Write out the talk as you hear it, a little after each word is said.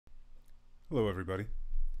Hello everybody,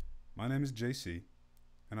 my name is JC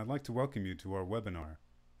and I'd like to welcome you to our webinar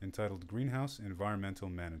entitled Greenhouse Environmental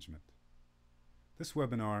Management. This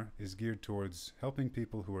webinar is geared towards helping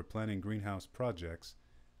people who are planning greenhouse projects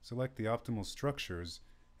select the optimal structures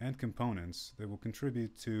and components that will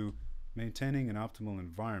contribute to maintaining an optimal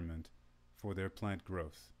environment for their plant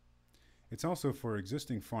growth. It's also for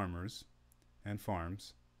existing farmers and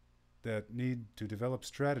farms that need to develop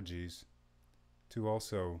strategies to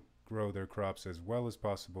also grow their crops as well as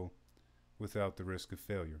possible without the risk of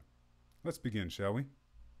failure. Let's begin, shall we?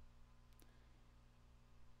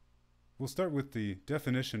 We'll start with the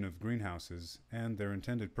definition of greenhouses and their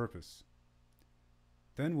intended purpose.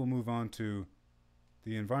 Then we'll move on to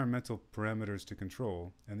the environmental parameters to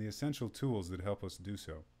control and the essential tools that help us do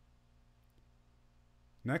so.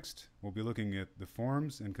 Next, we'll be looking at the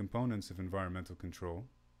forms and components of environmental control.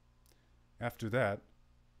 After that,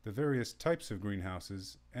 the various types of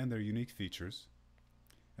greenhouses and their unique features,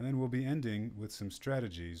 and then we'll be ending with some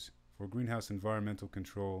strategies for greenhouse environmental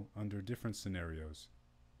control under different scenarios.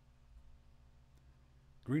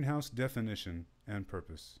 Greenhouse definition and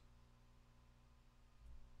purpose.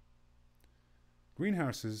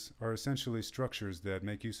 Greenhouses are essentially structures that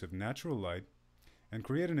make use of natural light and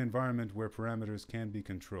create an environment where parameters can be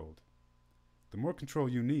controlled. The more control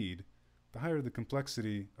you need, the higher the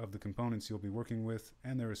complexity of the components you'll be working with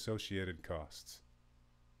and their associated costs.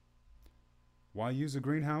 Why use a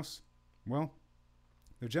greenhouse? Well,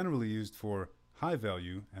 they're generally used for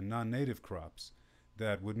high-value and non-native crops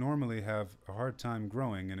that would normally have a hard time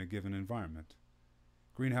growing in a given environment.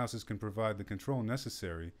 Greenhouses can provide the control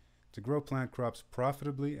necessary to grow plant crops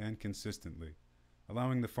profitably and consistently,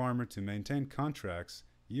 allowing the farmer to maintain contracts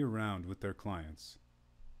year-round with their clients.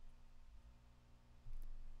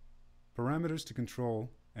 Parameters to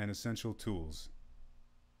control and essential tools.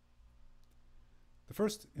 The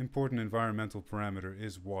first important environmental parameter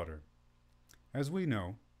is water. As we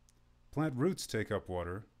know, plant roots take up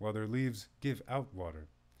water while their leaves give out water,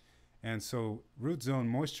 and so root zone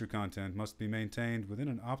moisture content must be maintained within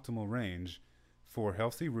an optimal range for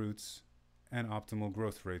healthy roots and optimal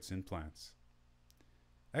growth rates in plants.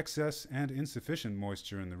 Excess and insufficient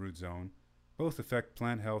moisture in the root zone both affect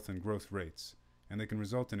plant health and growth rates, and they can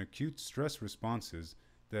result in acute stress responses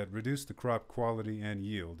that reduce the crop quality and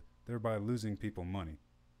yield, thereby losing people money.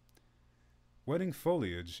 Wetting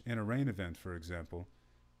foliage in a rain event, for example,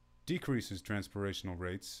 decreases transpirational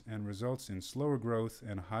rates and results in slower growth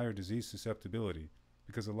and higher disease susceptibility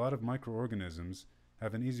because a lot of microorganisms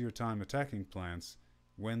have an easier time attacking plants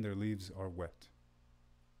when their leaves are wet.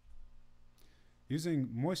 Using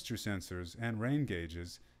moisture sensors and rain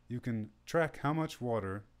gauges, you can track how much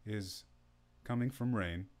water is coming from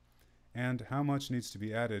rain and how much needs to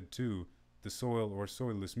be added to the soil or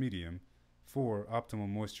soilless medium for optimal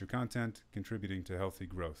moisture content contributing to healthy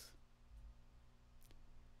growth.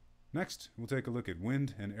 Next, we'll take a look at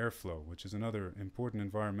wind and airflow, which is another important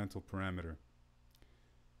environmental parameter.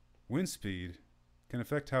 Wind speed can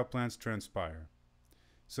affect how plants transpire,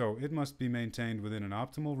 so it must be maintained within an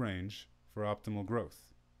optimal range for optimal growth.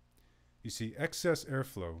 You see, excess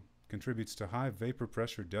airflow contributes to high vapor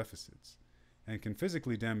pressure deficits and can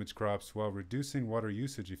physically damage crops while reducing water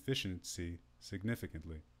usage efficiency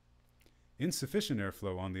significantly. Insufficient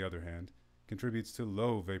airflow, on the other hand, contributes to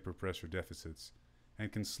low vapor pressure deficits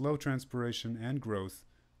and can slow transpiration and growth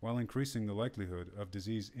while increasing the likelihood of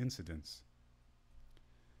disease incidence.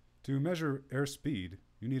 To measure air speed,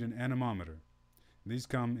 you need an anemometer. These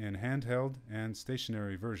come in handheld and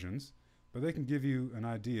stationary versions, but they can give you an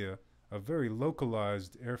idea of very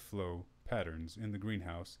localized airflow patterns in the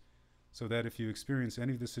greenhouse, so that if you experience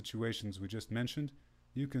any of the situations we just mentioned,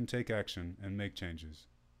 you can take action and make changes.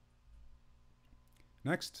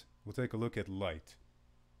 Next, we'll take a look at light.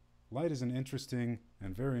 Light is an interesting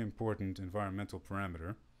and very important environmental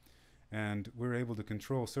parameter, and we're able to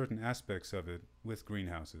control certain aspects of it with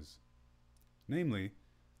greenhouses. Namely,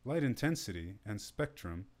 light intensity and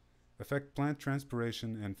spectrum affect plant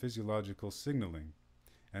transpiration and physiological signaling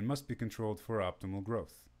and must be controlled for optimal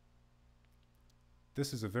growth.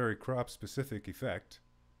 This is a very crop-specific effect,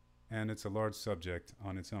 and it's a large subject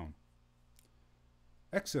on its own.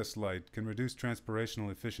 Excess light can reduce transpirational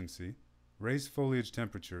efficiency, raise foliage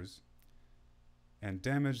temperatures, and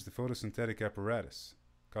damage the photosynthetic apparatus,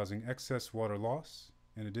 causing excess water loss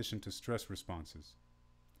in addition to stress responses.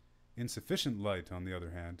 Insufficient light, on the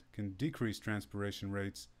other hand, can decrease transpiration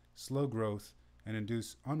rates, slow growth, and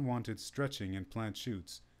induce unwanted stretching in plant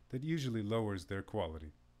shoots that usually lowers their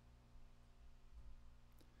quality.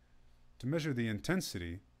 To measure the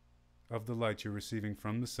intensity of the light you're receiving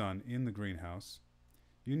from the sun in the greenhouse,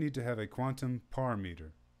 you need to have a quantum par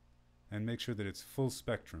meter. and make sure that it's full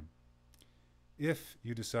spectrum. If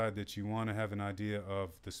you decide that you want to have an idea of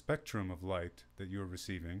the spectrum of light that you're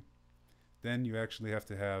receiving, then you actually have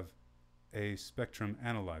to have a spectrum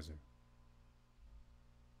analyzer.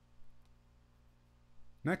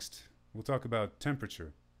 Next, we'll talk about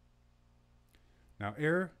temperature. Now,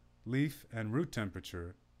 air, leaf, and root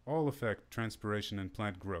temperature all affect transpiration and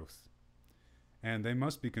plant growth, and they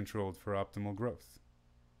must be controlled for optimal growth.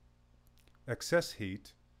 Excess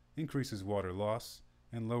heat increases water loss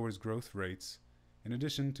and lowers growth rates, in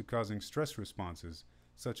addition to causing stress responses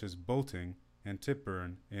such as bolting and tip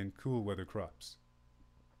burn in cool weather crops.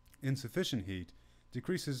 Insufficient heat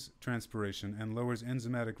decreases transpiration and lowers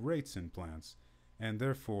enzymatic rates in plants, and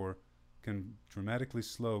therefore can dramatically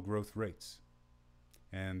slow growth rates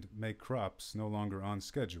and make crops no longer on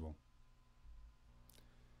schedule.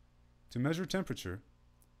 To measure temperature,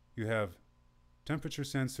 you have temperature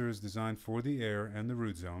sensors designed for the air and the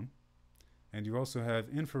root zone, and you also have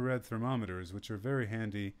infrared thermometers, which are very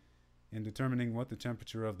handy in determining what the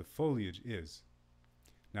temperature of the foliage is.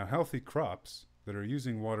 Now, healthy crops that are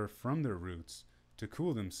using water from their roots to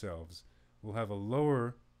cool themselves will have a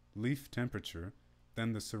lower leaf temperature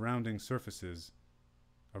than the surrounding surfaces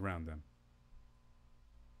around them.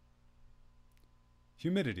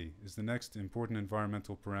 Humidity is the next important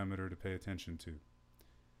environmental parameter to pay attention to.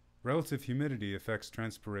 Relative humidity affects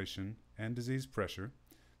transpiration and disease pressure,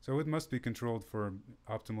 so it must be controlled for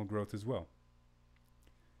optimal growth as well.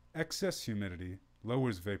 Excess humidity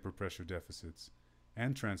lowers vapor pressure deficits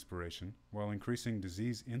and transpiration while increasing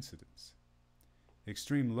disease incidence.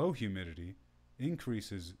 Extreme low humidity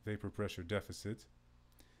increases vapor pressure deficit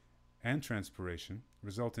and transpiration,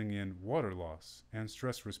 resulting in water loss and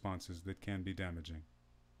stress responses that can be damaging.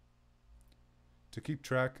 To keep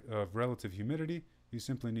track of relative humidity, you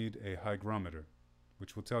simply need a hygrometer,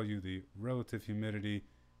 which will tell you the relative humidity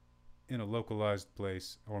in a localized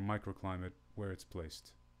place or microclimate where it's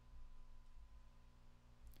placed.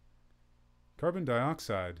 Carbon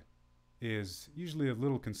dioxide is usually of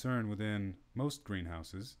little concern within most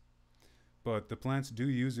greenhouses, but the plants do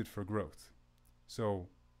use it for growth. So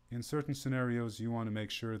in certain scenarios, you want to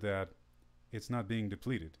make sure that it's not being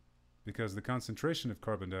depleted, because the concentration of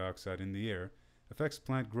carbon dioxide in the air affects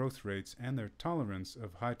plant growth rates and their tolerance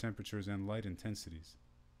of high temperatures and light intensities.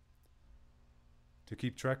 To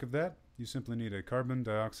keep track of that, you simply need a carbon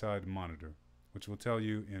dioxide monitor, which will tell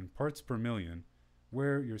you in parts per million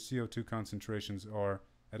where your CO2 concentrations are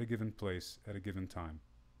at a given place at a given time.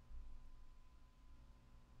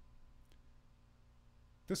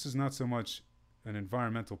 This is not so much an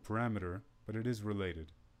environmental parameter, but it is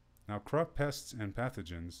related. Now, crop pests and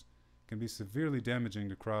pathogens can be severely damaging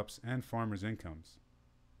to crops and farmers' incomes.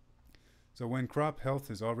 So when crop health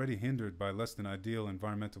is already hindered by less than ideal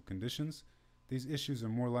environmental conditions, these issues are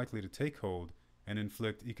more likely to take hold and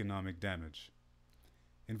inflict economic damage.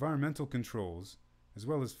 Environmental controls, as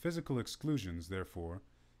well as physical exclusions, therefore,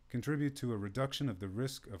 contribute to a reduction of the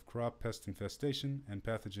risk of crop pest infestation and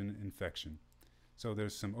pathogen infection. So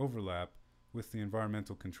there's some overlap with the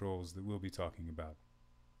environmental controls that we'll be talking about.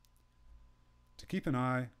 To keep an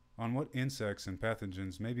eye on what insects and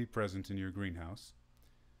pathogens may be present in your greenhouse,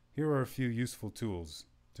 here are a few useful tools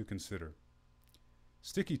to consider.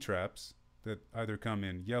 Sticky traps that either come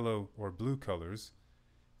in yellow or blue colors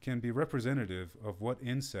can be representative of what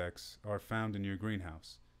insects are found in your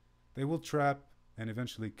greenhouse. They will trap and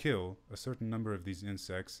eventually kill a certain number of these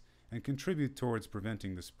insects and contribute towards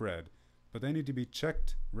preventing the spread, but they need to be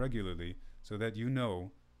checked regularly so that you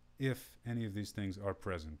know if any of these things are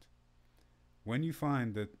present. When you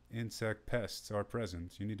find that insect pests are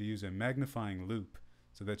present, you need to use a magnifying loupe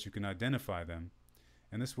so that you can identify them,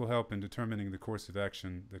 and this will help in determining the course of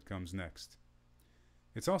action that comes next.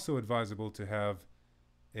 It's also advisable to have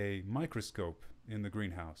a microscope in the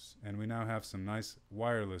greenhouse, and we now have some nice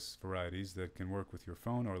wireless varieties that can work with your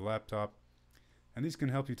phone or laptop, and these can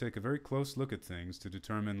help you take a very close look at things to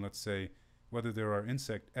determine, let's say, whether there are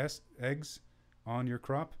insect eggs on your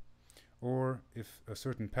crop, or if a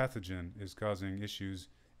certain pathogen is causing issues,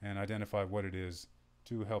 and identify what it is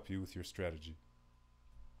to help you with your strategy.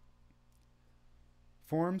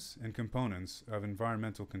 Forms and components of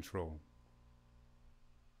environmental control.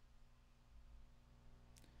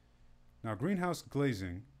 Now, greenhouse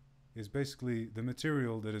glazing is basically the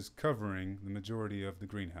material that is covering the majority of the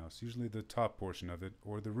greenhouse, usually the top portion of it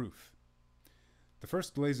or the roof. The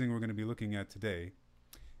first glazing we're going to be looking at today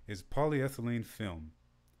is polyethylene film.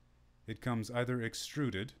 It comes either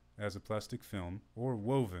extruded as a plastic film or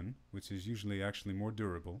woven, which is usually actually more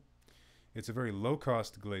durable. It's a very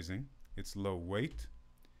low-cost glazing. It's low weight.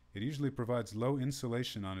 It usually provides low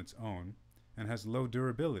insulation on its own and has low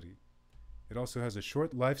durability. It also has a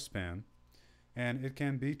short lifespan, and it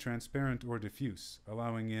can be transparent or diffuse,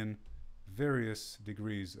 allowing in various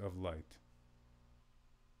degrees of light.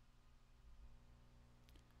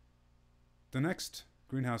 The next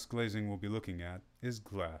greenhouse glazing we'll be looking at is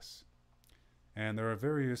glass. And there are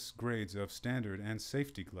various grades of standard and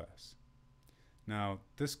safety glass. Now,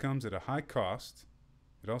 this comes at a high cost.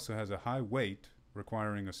 It also has a high weight,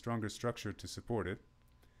 requiring a stronger structure to support it.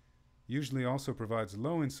 Usually also provides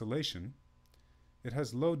low insulation. It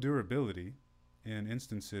has low durability in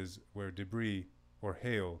instances where debris or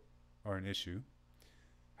hail are an issue.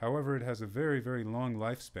 However, it has a very, very long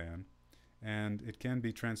lifespan, and it can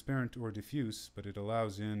be transparent or diffuse, but it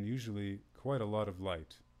allows in usually quite a lot of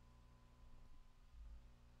light.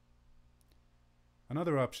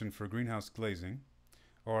 Another option for greenhouse glazing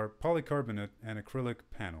are polycarbonate and acrylic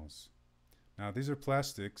panels. Now, these are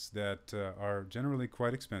plastics that are generally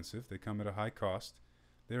quite expensive. They come at a high cost.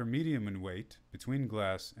 They're medium in weight between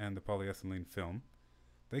glass and the polyethylene film.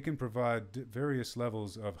 They can provide various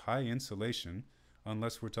levels of high insulation,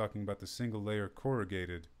 unless we're talking about the single layer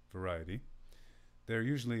corrugated variety. They're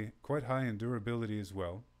usually quite high in durability as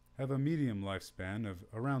well, have a medium lifespan of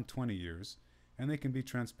around 20 years, and they can be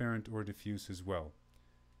transparent or diffuse as well.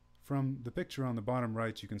 From the picture on the bottom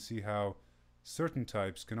right, you can see how certain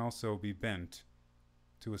types can also be bent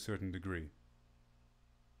to a certain degree.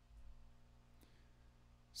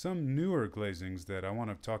 Some newer glazings that I want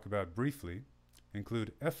to talk about briefly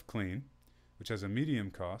include F-Clean, which has a medium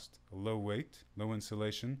cost, a low weight, low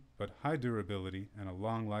insulation, but high durability and a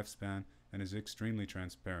long lifespan, and is extremely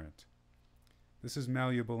transparent. This is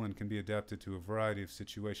malleable and can be adapted to a variety of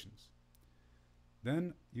situations.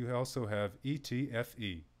 Then you also have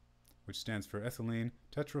ETFE, which stands for ethylene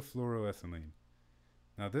tetrafluoroethylene.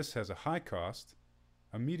 Now this has a high cost,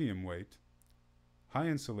 a medium weight, high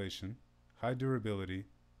insulation, high durability,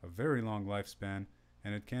 a very long lifespan,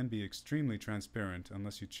 and it can be extremely transparent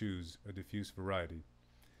unless you choose a diffuse variety.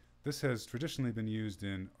 This has traditionally been used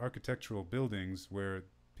in architectural buildings where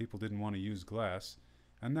people didn't want to use glass,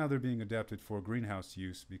 and now they're being adapted for greenhouse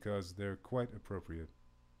use because they're quite appropriate.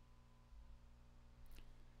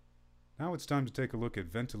 Now it's time to take a look at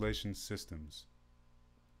ventilation systems.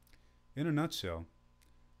 In a nutshell,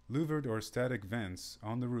 louvered or static vents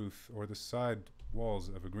on the roof or the side walls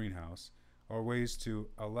of a greenhouse are ways to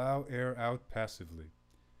allow air out passively,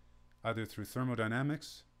 either through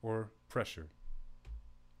thermodynamics or pressure.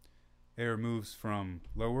 Air moves from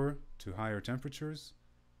lower to higher temperatures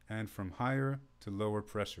and from higher to lower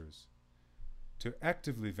pressures. To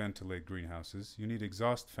actively ventilate greenhouses, you need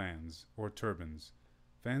exhaust fans or turbines.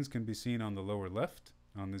 Fans can be seen on the lower left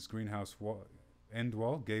on this greenhouse end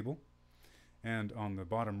wall gable, and on the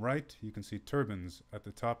bottom right you can see turbines at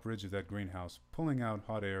the top ridge of that greenhouse pulling out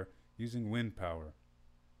hot air using wind power.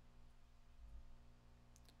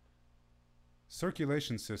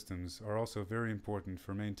 Circulation systems are also very important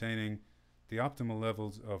for maintaining the optimal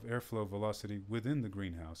levels of airflow velocity within the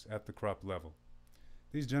greenhouse at the crop level.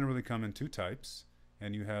 These generally come in two types,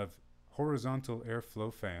 and you have horizontal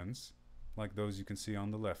airflow fans, like those you can see on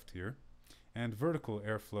the left here, and vertical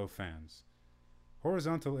airflow fans.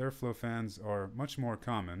 Horizontal airflow fans are much more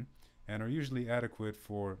common and are usually adequate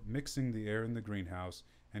for mixing the air in the greenhouse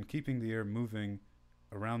and keeping the air moving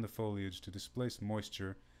around the foliage to displace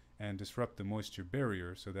moisture and disrupt the moisture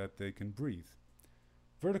barrier so that they can breathe.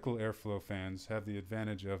 Vertical airflow fans have the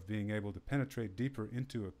advantage of being able to penetrate deeper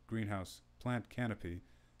into a greenhouse plant canopy.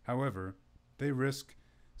 However, they risk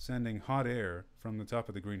sending hot air from the top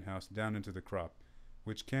of the greenhouse down into the crop,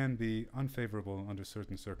 which can be unfavorable under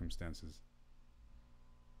certain circumstances.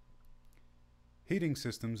 Heating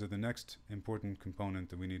systems are the next important component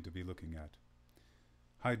that we need to be looking at.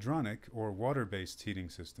 Hydronic or water-based heating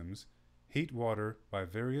systems heat water by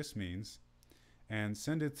various means and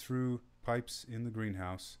send it through pipes in the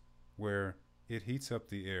greenhouse where it heats up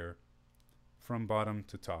the air from bottom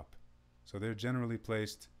to top. So they're generally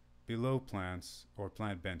placed below plants or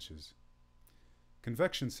plant benches.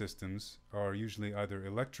 Convection systems are usually either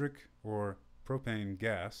electric or propane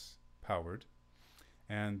gas powered,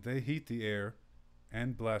 and they heat the air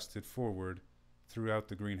and blast it forward throughout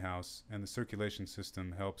the greenhouse, and the circulation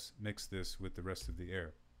system helps mix this with the rest of the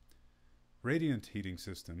air. Radiant heating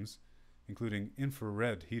systems, including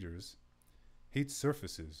infrared heaters, heat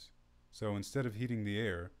surfaces. So instead of heating the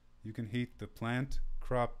air, you can heat the plant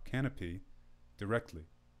crop canopy directly.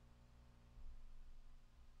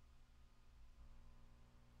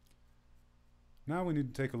 Now we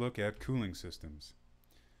need to take a look at cooling systems.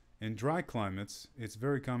 In dry climates, it's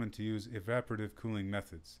very common to use evaporative cooling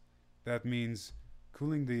methods. That means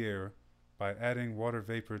cooling the air by adding water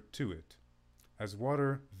vapor to it. As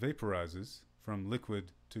water vaporizes from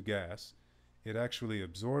liquid to gas, it actually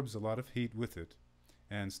absorbs a lot of heat with it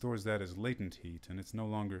and stores that as latent heat, and it's no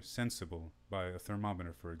longer sensible by a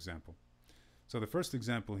thermometer, for example. So the first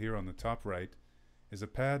example here on the top right is a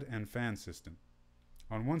pad and fan system.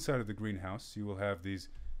 On one side of the greenhouse, you will have these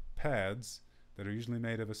pads that are usually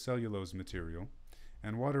made of a cellulose material,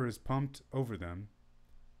 and water is pumped over them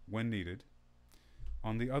when needed.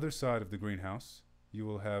 On the other side of the greenhouse, you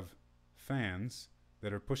will have fans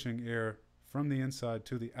that are pushing air from the inside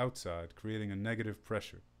to the outside, creating a negative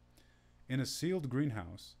pressure. In a sealed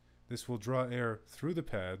greenhouse, this will draw air through the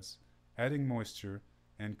pads, adding moisture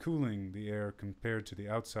and cooling the air compared to the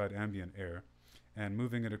outside ambient air, and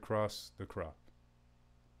moving it across the crop.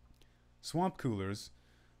 Swamp coolers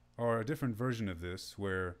are a different version of this,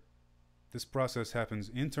 where this process happens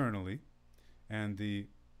internally, and the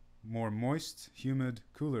more moist, humid,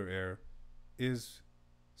 cooler air is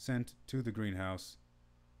sent to the greenhouse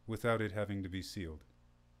without it having to be sealed.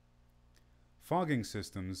 Fogging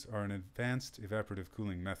systems are an advanced evaporative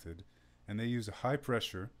cooling method, and they use a high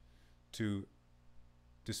pressure to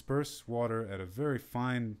disperse water at a very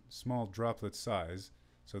fine, small droplet size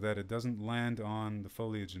so that it doesn't land on the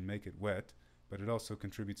foliage and make it wet, but it also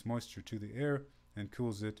contributes moisture to the air and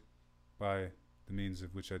cools it by the means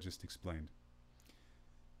of which I just explained.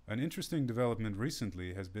 An interesting development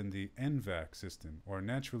recently has been the NVAC system, or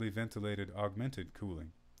naturally ventilated augmented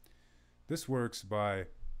cooling. This works by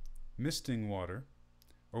misting water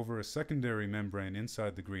over a secondary membrane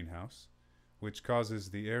inside the greenhouse, which causes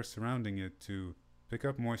the air surrounding it to pick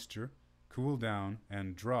up moisture, cool down,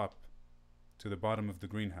 and drop to the bottom of the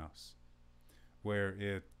greenhouse, where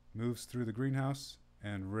it moves through the greenhouse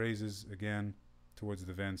and raises again towards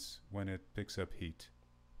the vents when it picks up heat.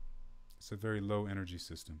 It's a very low energy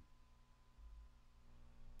system.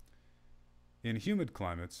 In humid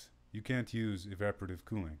climates, you can't use evaporative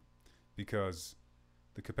cooling because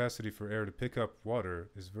the capacity for air to pick up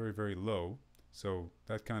water is very, very low, so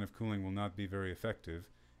that kind of cooling will not be very effective.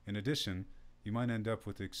 In addition, you might end up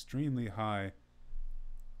with extremely high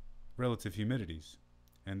relative humidities,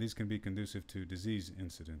 and these can be conducive to disease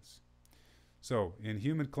incidence. So, in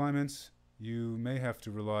humid climates, you may have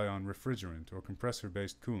to rely on refrigerant or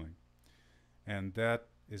compressor-based cooling, and that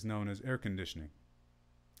is known as air conditioning,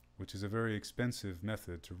 which is a very expensive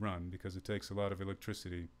method to run because it takes a lot of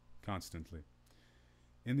electricity constantly.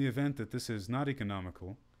 In the event that this is not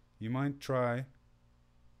economical, you might try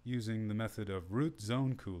using the method of root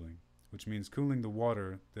zone cooling, which means cooling the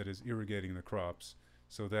water that is irrigating the crops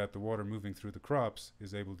so that the water moving through the crops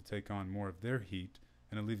is able to take on more of their heat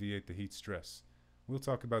and alleviate the heat stress. We'll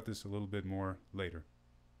talk about this a little bit more later.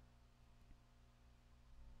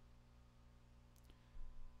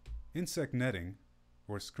 Insect netting,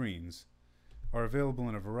 or screens, are available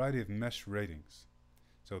in a variety of mesh ratings.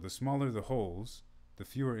 So the smaller the holes, the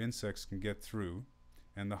fewer insects can get through,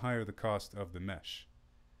 and the higher the cost of the mesh.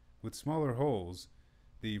 With smaller holes,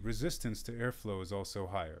 the resistance to airflow is also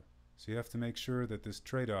higher, so you have to make sure that this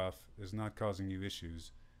trade-off is not causing you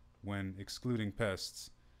issues when excluding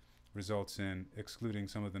pests results in excluding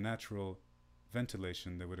some of the natural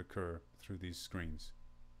ventilation that would occur through these screens.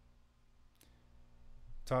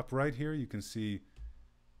 Top right here, you can see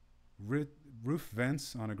roof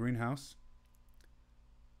vents on a greenhouse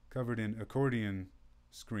covered in accordion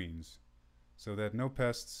screens so that no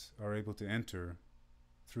pests are able to enter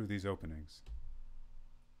through these openings.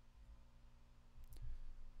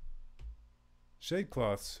 Shade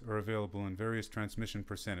cloths are available in various transmission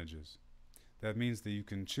percentages. That means that you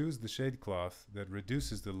can choose the shade cloth that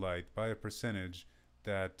reduces the light by a percentage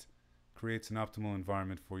that creates an optimal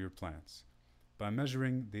environment for your plants. By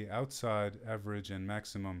measuring the outside average and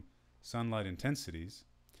maximum sunlight intensities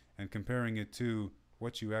and comparing it to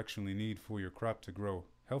what you actually need for your crop to grow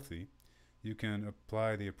healthy, you can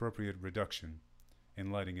apply the appropriate reduction in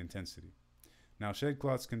lighting intensity. Now, shade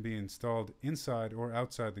cloths can be installed inside or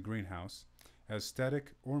outside the greenhouse as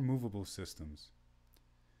static or movable systems.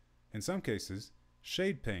 In some cases,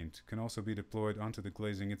 shade paint can also be deployed onto the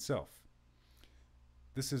glazing itself.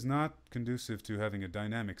 This is not conducive to having a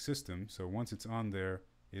dynamic system, so once it's on there,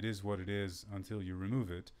 it is what it is until you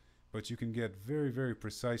remove it, but you can get very, very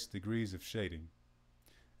precise degrees of shading,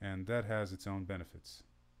 and that has its own benefits.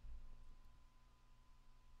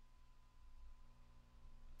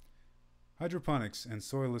 Hydroponics and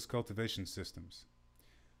soilless cultivation systems.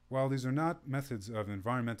 While these are not methods of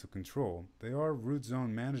environmental control, they are root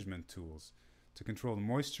zone management tools to control the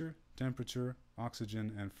moisture, temperature,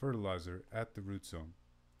 oxygen, and fertilizer at the root zone.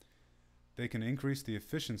 They can increase the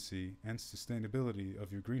efficiency and sustainability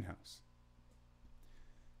of your greenhouse.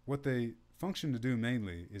 What they function to do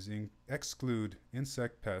mainly is exclude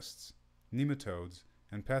insect pests, nematodes,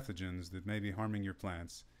 and pathogens that may be harming your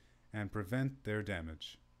plants and prevent their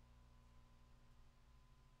damage.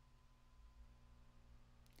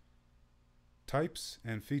 Types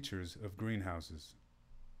and features of greenhouses.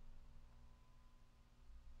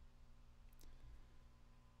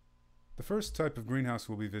 The first type of greenhouse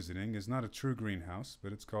we'll be visiting is not a true greenhouse,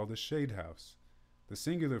 but it's called a shade house. The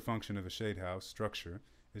singular function of a shade house structure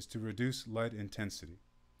is to reduce light intensity.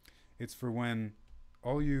 It's for when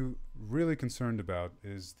all you really concerned about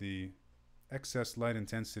is the excess light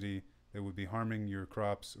intensity that would be harming your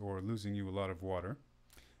crops or losing you a lot of water.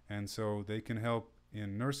 And so they can help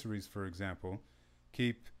in nurseries, for example,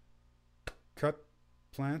 keep cut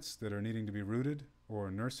plants that are needing to be rooted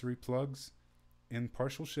or nursery plugs in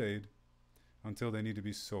partial shade until they need to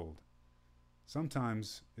be sold.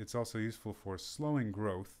 Sometimes it's also useful for slowing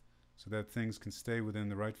growth so that things can stay within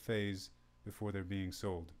the right phase before they're being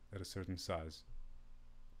sold at a certain size.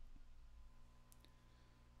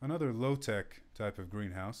 Another low-tech type of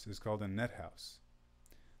greenhouse is called a net house.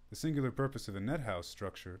 The singular purpose of a net house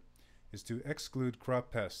structure is to exclude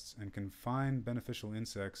crop pests and confine beneficial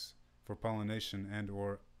insects for pollination and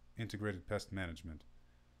or integrated pest management.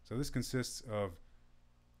 So this consists of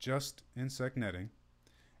just insect netting,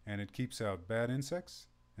 and it keeps out bad insects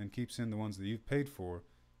and keeps in the ones that you've paid for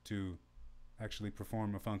to actually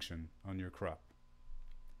perform a function on your crop.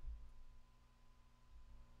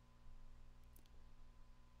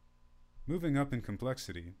 Moving up in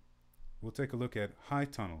complexity, we'll take a look at high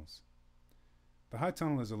tunnels. The high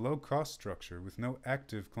tunnel is a low-cost structure with no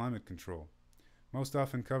active climate control, most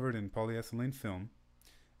often covered in polyethylene film.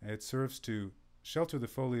 It serves to shelter the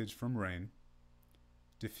foliage from rain,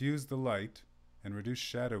 diffuse the light and reduce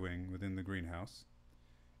shadowing within the greenhouse,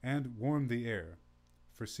 and warm the air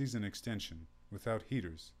for season extension without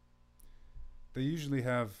heaters. They usually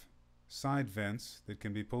have side vents that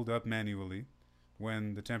can be pulled up manually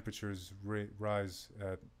when the temperatures rise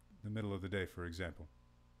at the middle of the day, for example.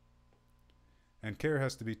 And care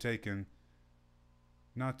has to be taken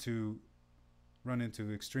not to run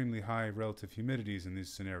into extremely high relative humidities in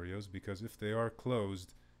these scenarios, because if they are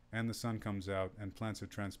closed and the sun comes out and plants are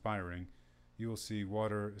transpiring, you will see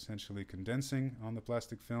water essentially condensing on the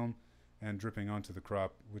plastic film and dripping onto the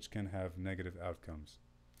crop, which can have negative outcomes.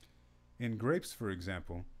 In grapes, for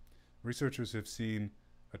example, researchers have seen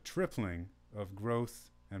a tripling of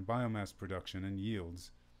growth and biomass production and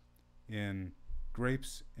yields in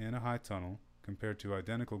grapes in a high tunnel compared to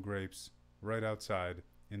identical grapes right outside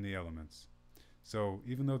in the elements. So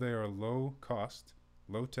even though they are low cost,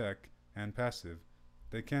 low tech, and passive,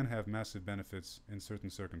 they can have massive benefits in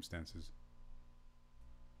certain circumstances.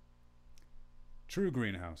 True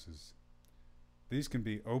greenhouses. These can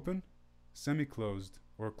be open, semi-closed,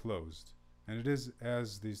 or closed. And it is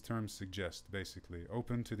as these terms suggest, basically.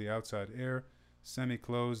 Open to the outside air,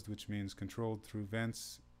 semi-closed, which means controlled through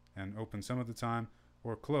vents and open some of the time,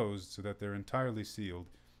 or closed so that they're entirely sealed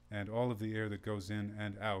and all of the air that goes in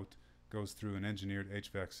and out goes through an engineered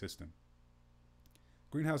HVAC system.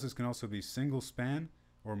 Greenhouses can also be single-span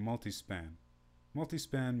or multi-span.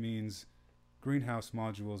 Multi-span means greenhouse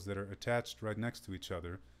modules that are attached right next to each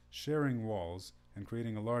other, sharing walls and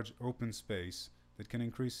creating a large open space that can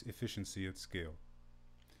increase efficiency at scale.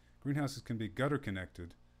 Greenhouses can be gutter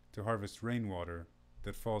connected to harvest rainwater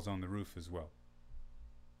that falls on the roof as well.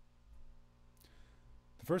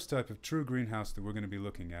 The first type of true greenhouse that we're going to be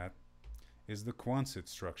looking at is the Quonset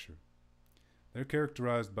structure. They're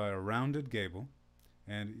characterized by a rounded gable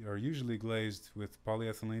and are usually glazed with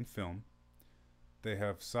polyethylene film. They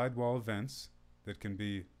have sidewall vents that can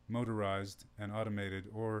be motorized and automated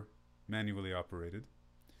or manually operated.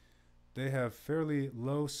 They have fairly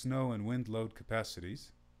low snow and wind load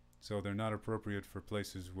capacities, so they're not appropriate for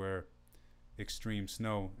places where extreme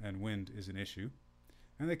snow and wind is an issue.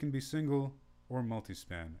 And they can be single or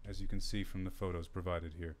multi-span, as you can see from the photos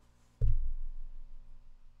provided here.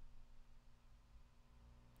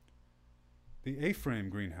 The A-frame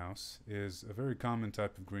greenhouse is a very common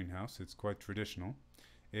type of greenhouse. It's quite traditional.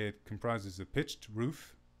 It comprises a pitched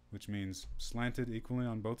roof, which means slanted equally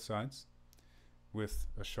on both sides, with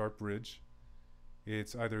a sharp ridge.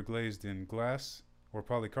 It's either glazed in glass or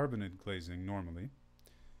polycarbonate glazing normally.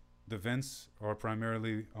 The vents are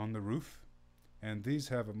primarily on the roof, and these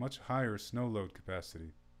have a much higher snow load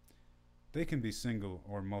capacity. They can be single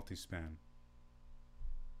or multi-span.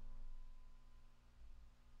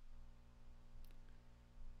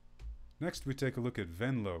 Next, we take a look at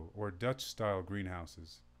Venlo, or Dutch-style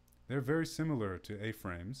greenhouses. They're very similar to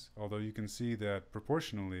A-frames, although you can see that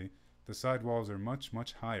proportionally the side walls are much,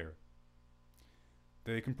 much higher.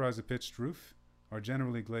 They comprise a pitched roof, are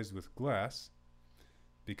generally glazed with glass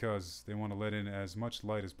because they want to let in as much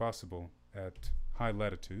light as possible at high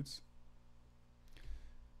latitudes.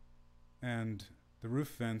 And the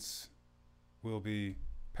roof vents will be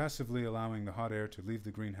passively allowing the hot air to leave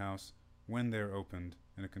the greenhouse when they're opened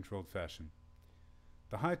in a controlled fashion.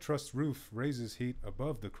 The high truss roof raises heat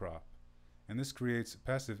above the crop, and this creates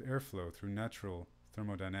passive airflow through natural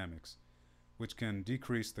thermodynamics, which can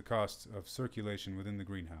decrease the costs of circulation within the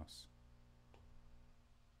greenhouse.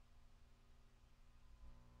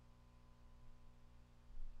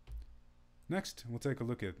 Next, we'll take a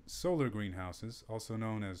look at solar greenhouses, also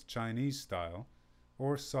known as Chinese style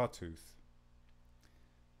or sawtooth.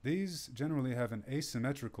 These generally have an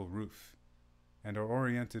asymmetrical roof and are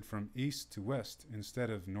oriented from east to west instead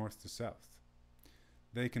of north to south.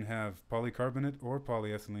 They can have polycarbonate or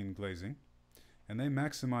polyethylene glazing, and they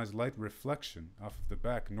maximize light reflection off of the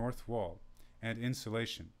back north wall and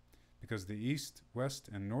insulation, because the east, west,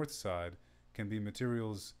 and north side can be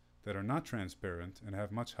materials that are not transparent and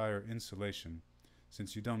have much higher insulation,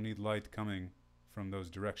 since you don't need light coming from those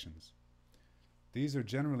directions. These are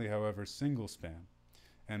generally, however, single span,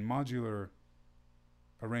 and modular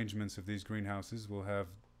arrangements of these greenhouses will have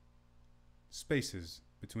spaces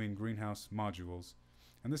between greenhouse modules,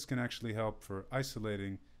 and this can actually help for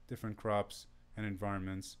isolating different crops and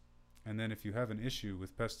environments. And then if you have an issue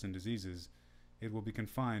with pests and diseases, it will be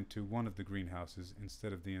confined to one of the greenhouses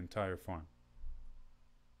instead of the entire farm.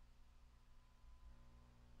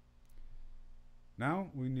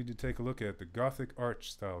 Now we need to take a look at the Gothic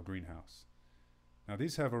arch style greenhouse. Now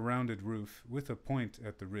these have a rounded roof with a point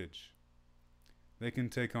at the ridge. They can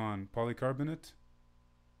take on polycarbonate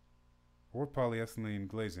or polyethylene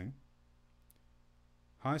glazing,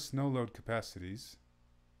 high snow load capacities,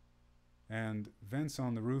 and vents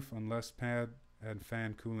on the roof unless pad and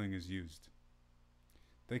fan cooling is used.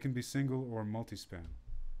 They can be single or multi-span.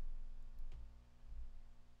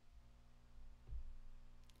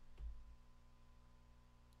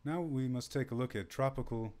 Now we must take a look at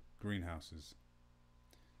tropical greenhouses.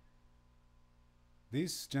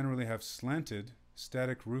 These generally have slanted,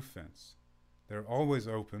 static roof vents. They're always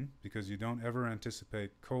open because you don't ever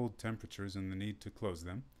anticipate cold temperatures and the need to close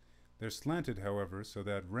them. They're slanted, however, so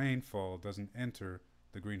that rainfall doesn't enter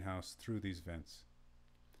the greenhouse through these vents.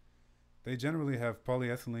 They generally have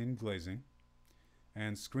polyethylene glazing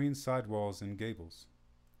and screened sidewalls and gables.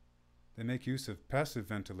 They make use of passive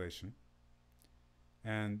ventilation,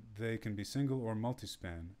 and they can be single or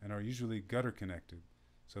multi-span and are usually gutter connected,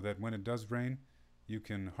 so that when it does rain, you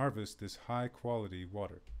can harvest this high quality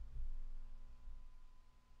water.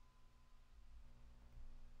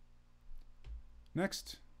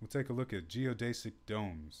 Next, we'll take a look at geodesic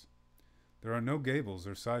domes. There are no gables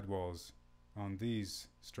or sidewalls on these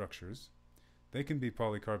structures. They can be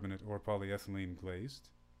polycarbonate or polyethylene glazed,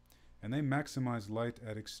 and they maximize light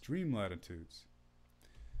at extreme latitudes.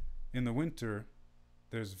 In the winter,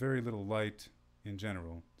 there's very little light in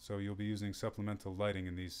general, so you'll be using supplemental lighting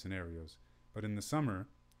in these scenarios. But in the summer,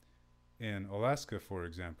 in Alaska, for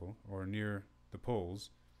example, or near the poles,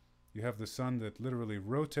 you have the sun that literally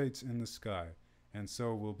rotates in the sky, and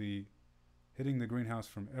so will be hitting the greenhouse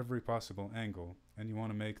from every possible angle, and you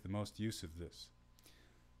want to make the most use of this.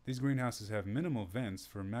 These greenhouses have minimal vents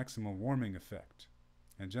for maximal warming effect,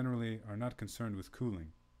 and generally are not concerned with cooling.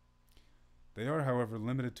 They are, however,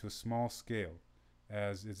 limited to a small scale,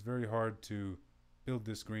 as it's very hard to build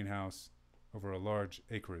this greenhouse over a large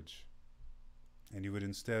acreage, and you would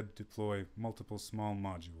instead deploy multiple small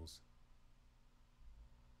modules.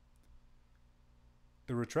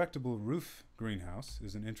 The retractable roof greenhouse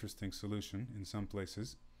is an interesting solution in some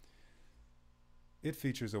places. It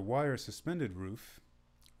features a wire suspended roof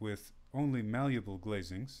with only malleable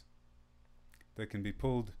glazings that can be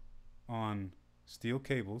pulled on steel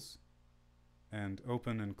cables and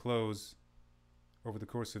open and close over the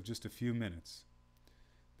course of just a few minutes.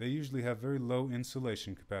 They usually have very low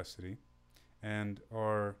insulation capacity and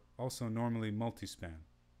are also normally multi-span.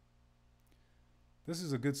 This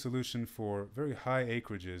is a good solution for very high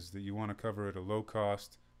acreages that you want to cover at a low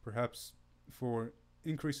cost, perhaps for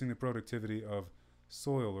increasing the productivity of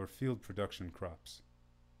soil or field production crops.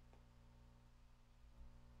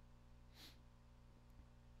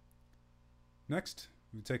 Next,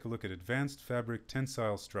 we take a look at advanced fabric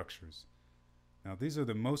tensile structures. Now, these are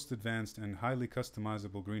the most advanced and highly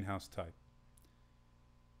customizable greenhouse type.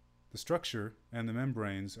 The structure and the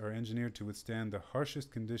membranes are engineered to withstand the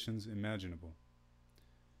harshest conditions imaginable.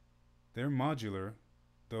 They're modular,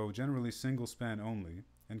 though generally single span only,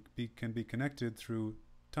 and can be connected through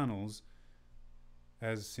tunnels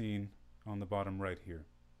as seen on the bottom right here.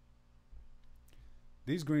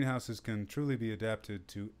 These greenhouses can truly be adapted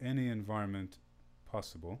to any environment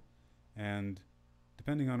possible, and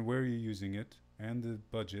depending on where you're using it and the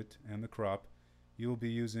budget and the crop, you'll be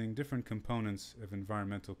using different components of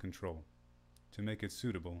environmental control to make it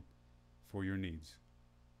suitable for your needs.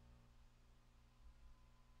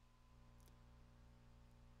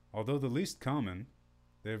 Although the least common,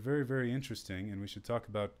 they're very, very interesting, and we should talk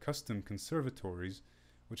about custom conservatories,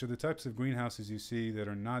 which are the types of greenhouses you see that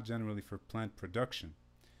are not generally for plant production,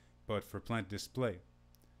 but for plant display.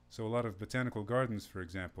 So a lot of botanical gardens, for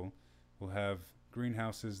example, will have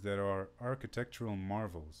greenhouses that are architectural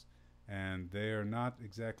marvels, and they are not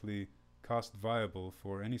exactly cost viable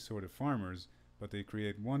for any sort of farmers, but they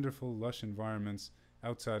create wonderful, lush environments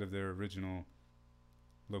outside of their original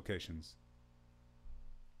locations.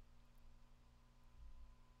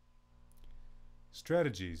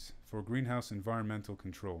 Strategies for greenhouse environmental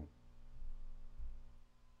control.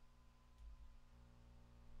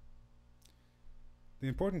 The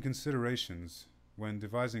important considerations when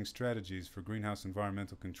devising strategies for greenhouse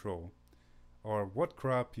environmental control are what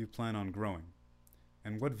crop you plan on growing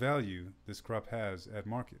and what value this crop has at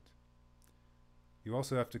market. You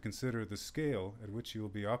also have to consider the scale at which you will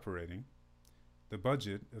be operating, the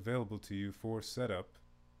budget available to you for setup,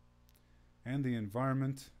 and the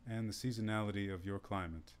environment and the seasonality of your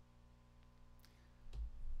climate.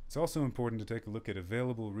 It's also important to take a look at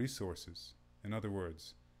available resources. In other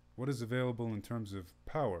words, what is available in terms of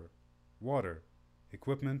power, water,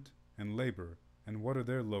 equipment, and labor, and what are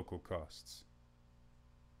their local costs.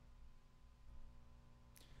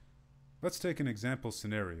 Let's take an example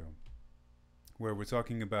scenario where we're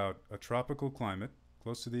talking about a tropical climate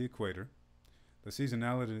close to the equator. The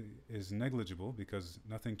seasonality is negligible because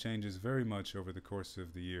nothing changes very much over the course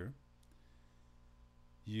of the year.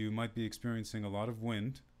 You might be experiencing a lot of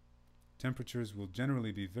wind. Temperatures will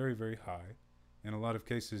generally be very, very high. In a lot of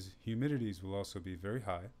cases, humidities will also be very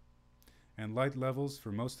high. And light levels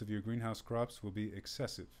for most of your greenhouse crops will be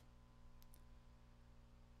excessive.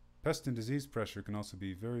 Pest and disease pressure can also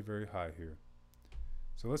be very, very high here.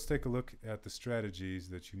 So let's take a look at the strategies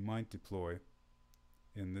that you might deploy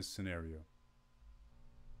in this scenario.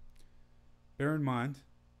 Bear in mind,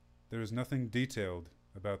 there is nothing detailed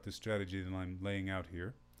about this strategy that I'm laying out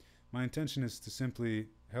here. My intention is to simply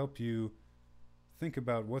help you think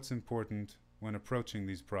about what's important when approaching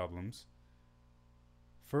these problems.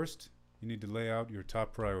 First, you need to lay out your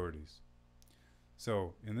top priorities.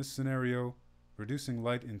 So, in this scenario, reducing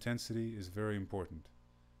light intensity is very important,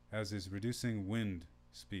 as is reducing wind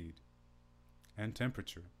speed and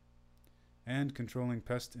temperature, and controlling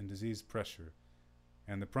pest and disease pressure.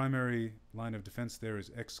 And the primary line of defense there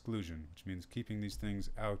is exclusion, which means keeping these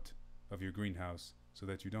things out of your greenhouse so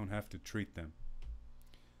that you don't have to treat them.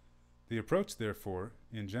 The approach, therefore,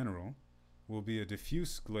 in general, will be a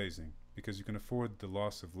diffuse glazing because you can afford the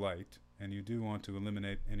loss of light and you do want to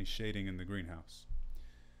eliminate any shading in the greenhouse.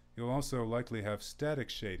 You'll also likely have static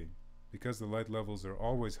shading because the light levels are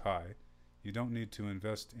always high. You don't need to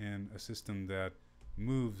invest in a system that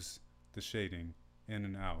moves the shading in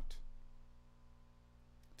and out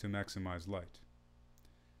to maximize light.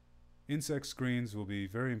 Insect screens will be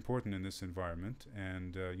very important in this environment,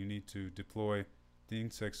 and you need to deploy the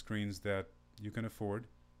insect screens that you can afford,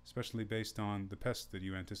 especially based on the pests that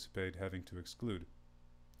you anticipate having to exclude.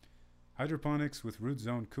 Hydroponics with root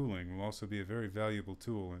zone cooling will also be a very valuable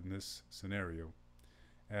tool in this scenario,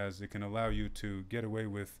 as it can allow you to get away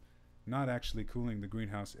with not actually cooling the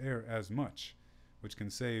greenhouse air as much, which can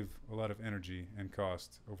save a lot of energy and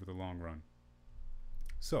cost over the long run.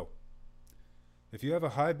 So, if you have a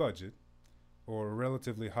high budget or a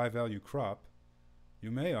relatively high value crop,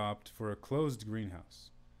 you may opt for a closed greenhouse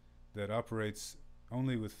that operates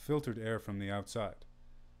only with filtered air from the outside,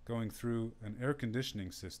 going through an air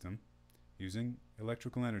conditioning system using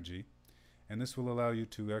electrical energy, and this will allow you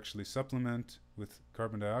to actually supplement with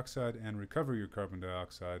carbon dioxide and recover your carbon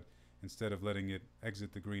dioxide instead of letting it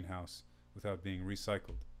exit the greenhouse without being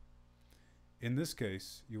recycled. In this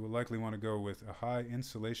case, you will likely want to go with a high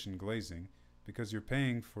insulation glazing because you're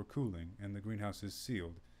paying for cooling and the greenhouse is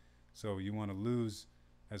sealed, so you want to lose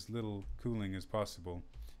as little cooling as possible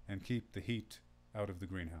and keep the heat out of the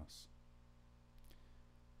greenhouse.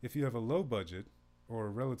 If you have a low budget or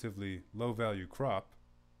a relatively low value crop,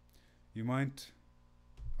 you might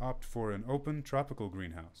opt for an open tropical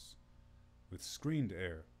greenhouse with screened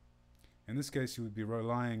air. In this case, you would be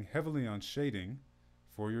relying heavily on shading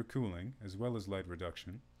for your cooling as well as light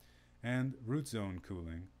reduction, and root zone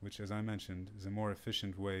cooling, which, as I mentioned, is a more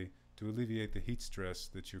efficient way to alleviate the heat stress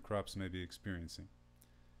that your crops may be experiencing.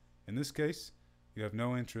 In this case, you have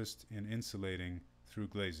no interest in insulating through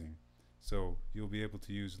glazing, So you'll be able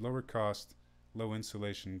to use lower cost, low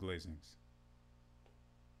insulation glazings.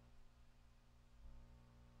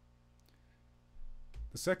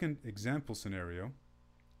 The second example scenario,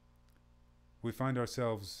 we find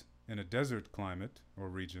ourselves in a desert climate or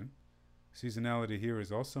region. Seasonality here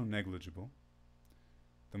is also negligible.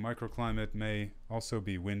 The microclimate may also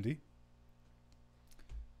be windy,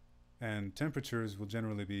 and temperatures will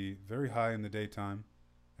generally be very high in the daytime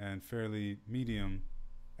and fairly medium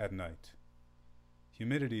at night.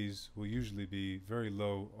 Humidities will usually be very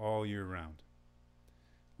low all year round.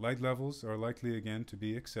 Light levels are likely again to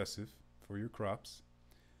be excessive for your crops,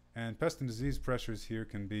 and pest and disease pressures here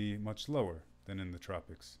can be much lower than in the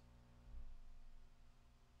tropics.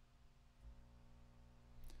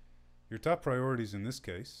 Your top priorities in this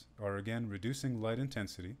case are again reducing light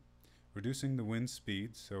intensity, reducing the wind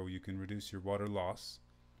speed so you can reduce your water loss,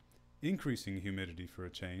 increasing humidity for a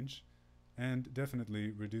change, and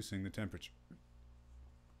definitely reducing the temperature.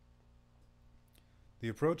 The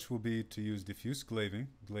approach will be to use diffuse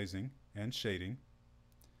glazing and shading.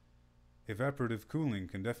 Evaporative cooling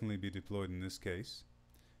can definitely be deployed in this case,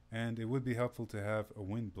 and it would be helpful to have a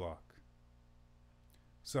wind block.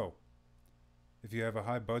 So, if you have a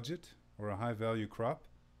high budget or a high value crop,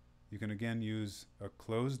 you can again use a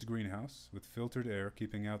closed greenhouse with filtered air,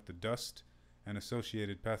 keeping out the dust and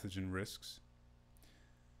associated pathogen risks.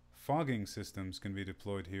 Fogging systems can be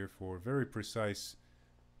deployed here for very precise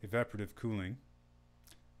evaporative cooling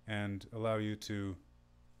and allow you to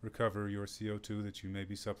recover your CO2 that you may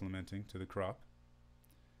be supplementing to the crop.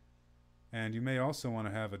 And you may also want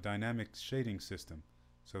to have a dynamic shading system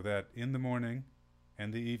so that in the morning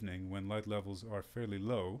and the evening, when light levels are fairly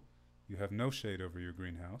low, you have no shade over your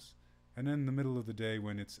greenhouse, and then in the middle of the day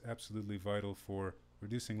when it's absolutely vital for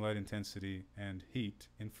reducing light intensity and heat,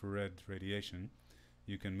 infrared radiation,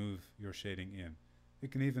 you can move your shading in.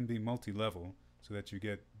 It can even be multi-level so that you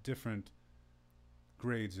get different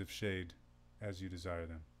grades of shade as you desire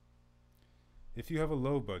them. If you have a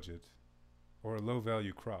low budget or a low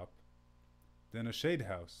value crop, then a shade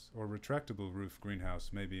house or retractable roof greenhouse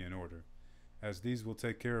may be in order, as these will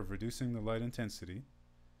take care of reducing the light intensity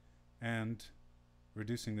and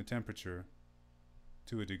reducing the temperature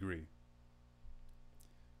to a degree.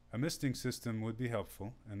 A misting system would be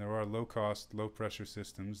helpful, and there are low-cost, low-pressure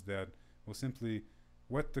systems that will simply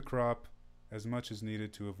wet the crop as much as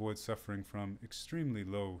needed to avoid suffering from extremely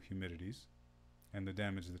low humidities and the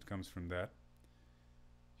damage that comes from that.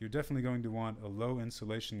 You're definitely going to want a low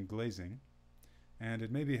insulation glazing, and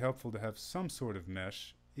it may be helpful to have some sort of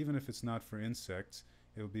mesh. Even if it's not for insects,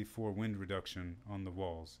 it'll be for wind reduction on the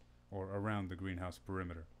walls or around the greenhouse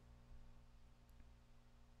perimeter.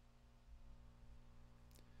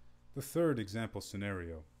 The third example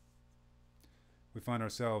scenario. We find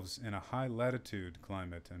ourselves in a high latitude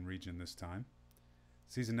climate and region this time.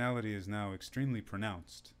 Seasonality is now extremely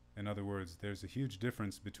pronounced. In other words, there's a huge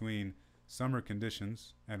difference between summer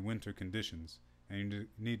conditions and winter conditions, and you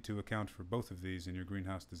need to account for both of these in your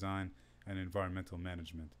greenhouse design and environmental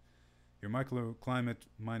management. Your microclimate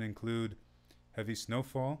might include heavy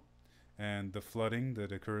snowfall and the flooding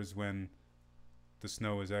that occurs when the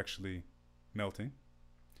snow is actually melting.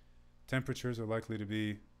 Temperatures are likely to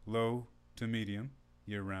be low to medium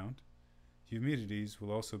year-round. Humidities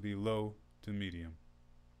will also be low to medium.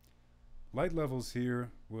 Light levels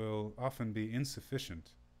here will often be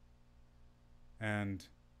insufficient and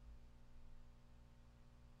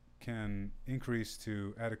can increase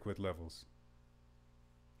to adequate levels.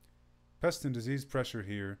 Pest and disease pressure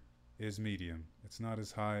here is medium. It's not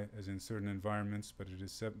as high as in certain environments, but it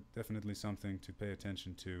is definitely something to pay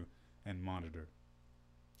attention to and monitor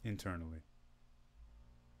internally.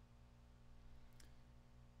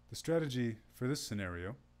 The strategy for this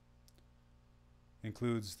scenario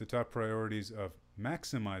includes the top priorities of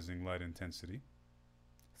maximizing light intensity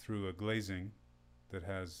through a glazing that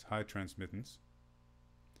has high transmittance,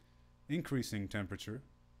 increasing temperature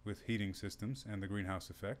with heating systems and the greenhouse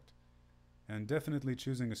effect, and definitely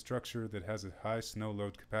choosing a structure that has a high snow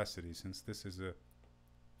load capacity, since this is a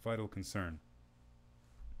vital concern.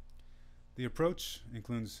 The approach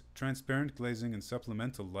includes transparent glazing and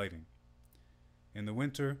supplemental lighting. In the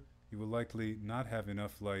winter, you will likely not have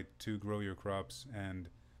enough light to grow your crops and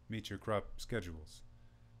meet your crop schedules.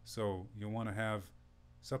 So you'll want to have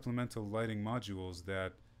supplemental lighting modules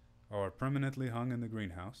that are permanently hung in the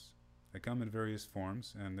greenhouse. They come in various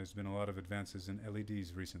forms, and there's been a lot of advances in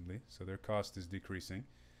LEDs recently, so their cost is decreasing.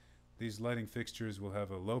 These lighting fixtures will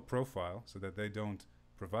have a low profile so that they don't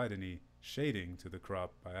provide any shading to the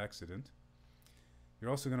crop by accident. You're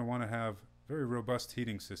also going to want to have a very robust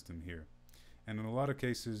heating system here. And in a lot of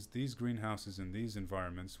cases, these greenhouses in these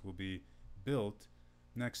environments will be built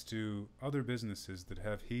next to other businesses that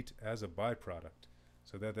have heat as a byproduct,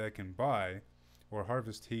 so that they can buy or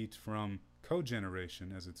harvest heat from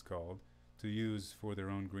cogeneration, as it's called, to use for their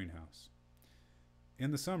own greenhouse.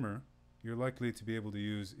 In the summer, you're likely to be able to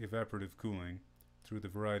use evaporative cooling through the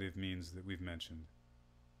variety of means that we've mentioned.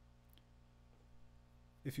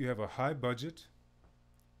 If you have a high budget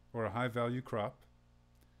or a high value crop,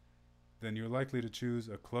 then you're likely to choose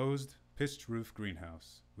a closed, pitched roof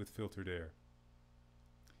greenhouse with filtered air.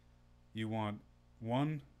 You want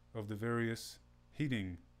one of the various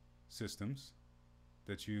heating systems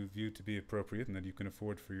that you view to be appropriate and that you can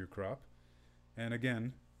afford for your crop. And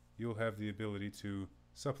again, you'll have the ability to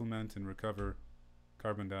supplement and recover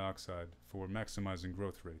carbon dioxide for maximizing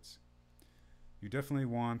growth rates. You definitely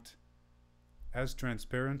want as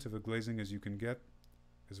transparent of a glazing as you can get,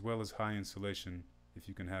 as well as high insulation if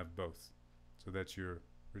you can have both, so that you're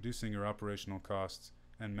reducing your operational costs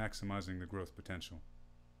and maximizing the growth potential.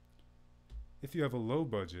 If you have a low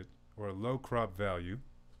budget or a low crop value,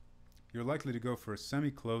 you're likely to go for a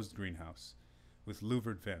semi-closed greenhouse with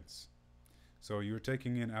louvered vents. So you're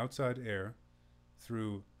taking in outside air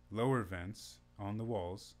through lower vents on the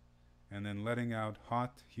walls and then letting out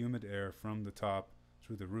hot, humid air from the top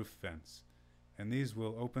through the roof vents. And these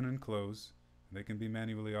will open and close. They can be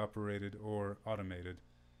manually operated or automated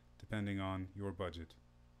depending on your budget.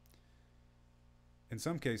 In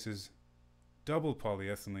some cases, double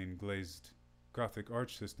polyethylene glazed Gothic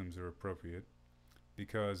arch systems are appropriate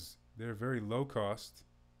because they're very low cost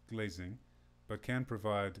glazing but can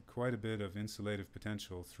provide quite a bit of insulative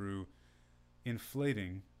potential through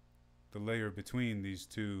inflating the layer between these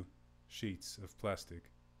two sheets of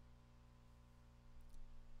plastic.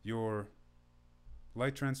 Your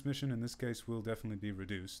light transmission in this case will definitely be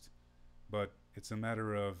reduced, but it's a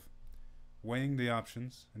matter of weighing the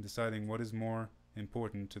options and deciding what is more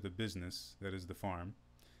important to the business, that is the farm,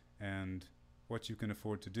 and what you can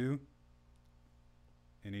afford to do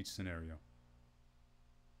in each scenario.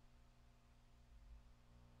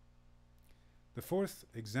 The fourth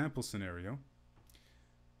example scenario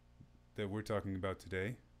that we're talking about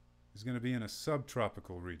today is going to be in a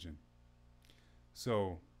subtropical region.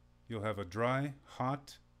 So you'll have a dry,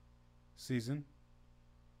 hot season,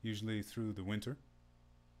 usually through the winter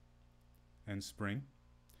and spring.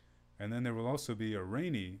 And then there will also be a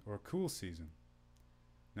rainy or cool season.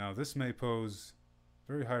 Now this may pose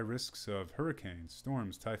very high risks of hurricanes,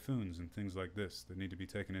 storms, typhoons, and things like this that need to be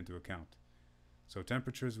taken into account. So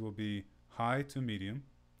temperatures will be high to medium,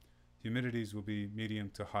 humidities will be medium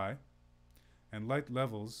to high, and light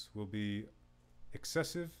levels will be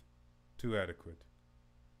excessive to adequate.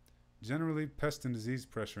 Generally, pest and disease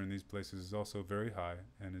pressure in these places is also very high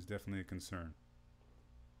and is definitely a concern.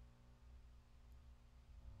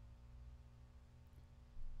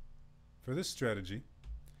 For this strategy,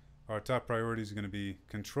 our top priorities are going to be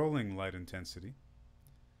controlling light intensity,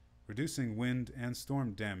 reducing wind and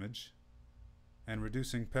storm damage, and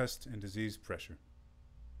reducing pest and disease pressure.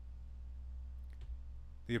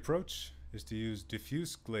 The approach is to use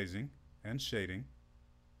diffuse glazing and shading,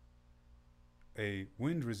 a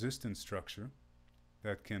wind-resistant structure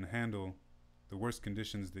that can handle the worst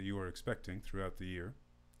conditions that you are expecting throughout the year,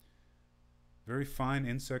 very fine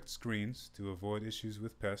insect screens to avoid issues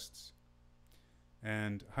with pests,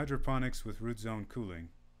 and hydroponics with root zone cooling,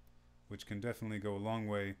 which can definitely go a long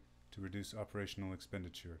way to reduce operational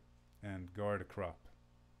expenditure and guard a crop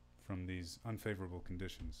from these unfavorable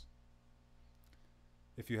conditions.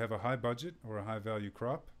 If you have a high budget or a high value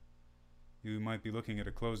crop, you might be looking at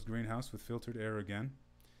a closed greenhouse with filtered air again,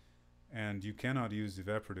 and you cannot use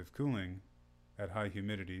evaporative cooling at high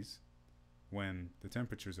humidities when the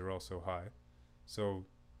temperatures are also high. So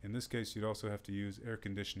in this case, you'd also have to use air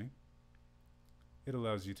conditioning. It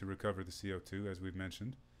allows you to recover the CO2, as we've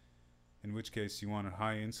mentioned, in which case you want a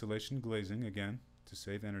high insulation glazing, again, to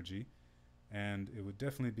save energy, and it would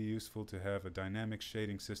definitely be useful to have a dynamic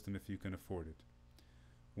shading system if you can afford it.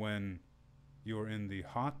 When you're in the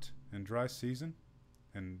hot and dry season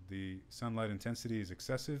and the sunlight intensity is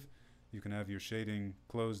excessive, you can have your shading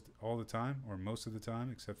closed all the time or most of the time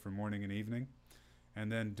except for morning and evening.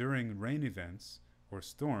 And then during rain events or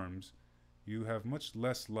storms, you have much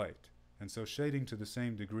less light. And so shading to the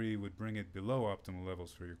same degree would bring it below optimal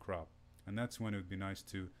levels for your crop. And that's when it would be nice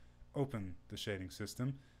to open the shading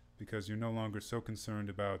system because you're no longer so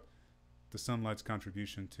concerned about the sunlight's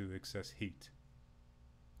contribution to excess heat.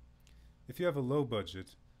 If you have a low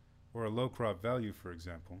budget or a low crop value, for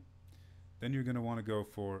example, then you're going to want to go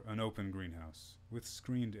for an open greenhouse with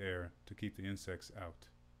screened air to keep the insects out.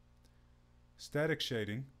 Static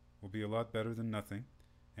shading will be a lot better than nothing,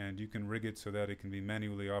 and you can rig it so that it can be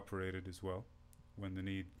manually operated as well when the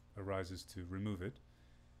need arises to remove it.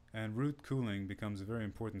 And root cooling becomes a very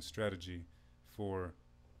important strategy for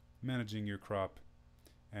managing your crop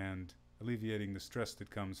and alleviating the stress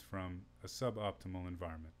that comes from a suboptimal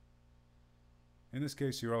environment. In this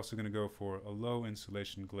case, you're also going to go for a low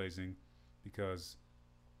insulation glazing because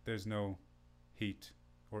there's no heat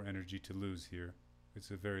or energy to lose here.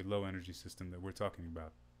 It's a very low energy system that we're talking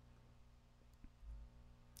about.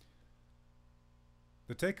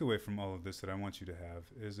 The takeaway from all of this that I want you to have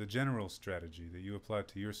is a general strategy that you apply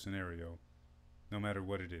to your scenario, no matter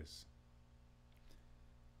what it is.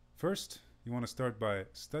 First, you want to start by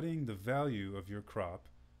studying the value of your crop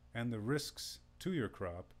and the risks to your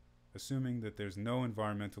crop, assuming that there's no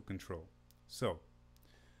environmental control. So,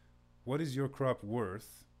 what is your crop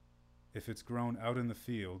worth if it's grown out in the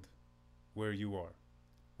field where you are?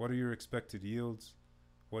 What are your expected yields?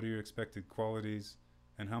 What are your expected qualities?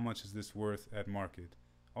 And how much is this worth at market?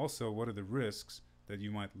 Also, what are the risks that you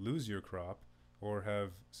might lose your crop or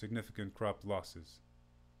have significant crop losses?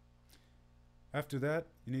 After that,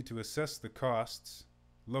 you need to assess the costs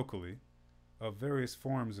locally of various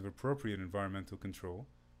forms of appropriate environmental control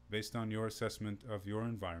based on your assessment of your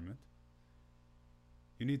environment.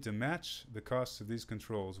 You need to match the costs of these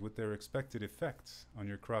controls with their expected effects on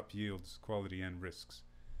your crop yields, quality, and risks.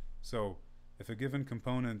 So, if a given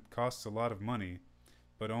component costs a lot of money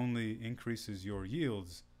but only increases your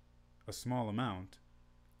yields a small amount,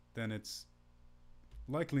 then it's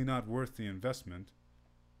likely not worth the investment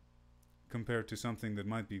compared to something that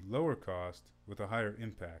might be lower cost with a higher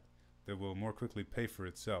impact that will more quickly pay for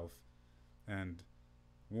itself and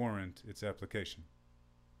warrant its application.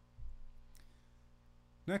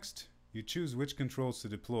 Next, you choose which controls to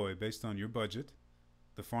deploy based on your budget,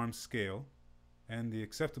 the farm's scale, and the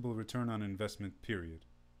acceptable return on investment period.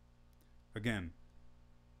 Again,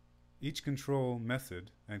 each control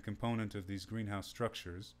method and component of these greenhouse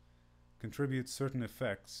structures contributes certain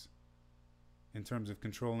effects in terms of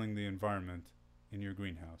controlling the environment in your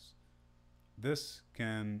greenhouse. This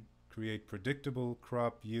can create predictable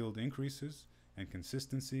crop yield increases and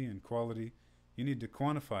consistency and quality. You need to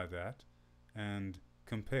quantify that and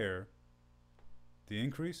compare the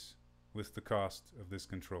increase with the cost of this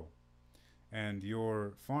control. And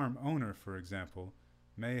your farm owner, for example,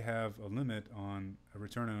 may have a limit on a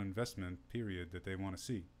return on investment period that they want to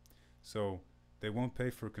see. So they won't pay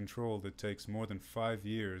for control that takes more than 5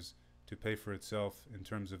 years to pay for itself in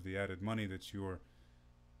terms of the added money that you're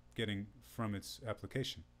getting from its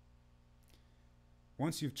application.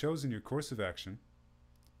 Once you've chosen your course of action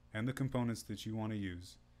and the components that you want to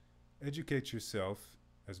use, educate yourself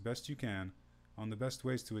as best you can on the best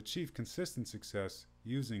ways to achieve consistent success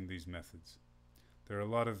using these methods. There are a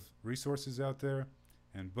lot of resources out there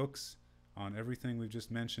and books on everything we've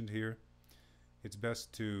just mentioned here. It's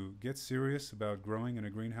best to get serious about growing in a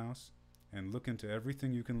greenhouse and look into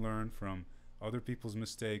everything you can learn from other people's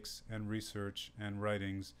mistakes and research and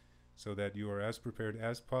writings so that you are as prepared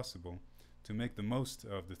as possible to make the most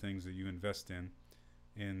of the things that you invest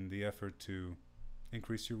in the effort to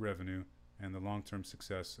increase your revenue and the long-term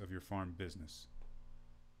success of your farm business.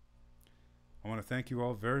 I want to thank you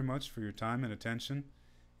all very much for your time and attention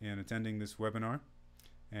in attending this webinar.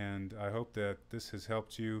 And I hope that this has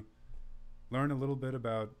helped you learn a little bit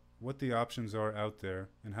about what the options are out there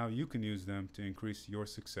and how you can use them to increase your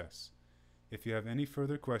success. If you have any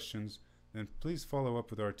further questions, then please follow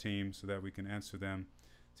up with our team so that we can answer them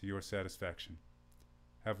to your satisfaction.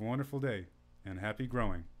 Have a wonderful day and happy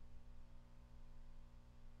growing.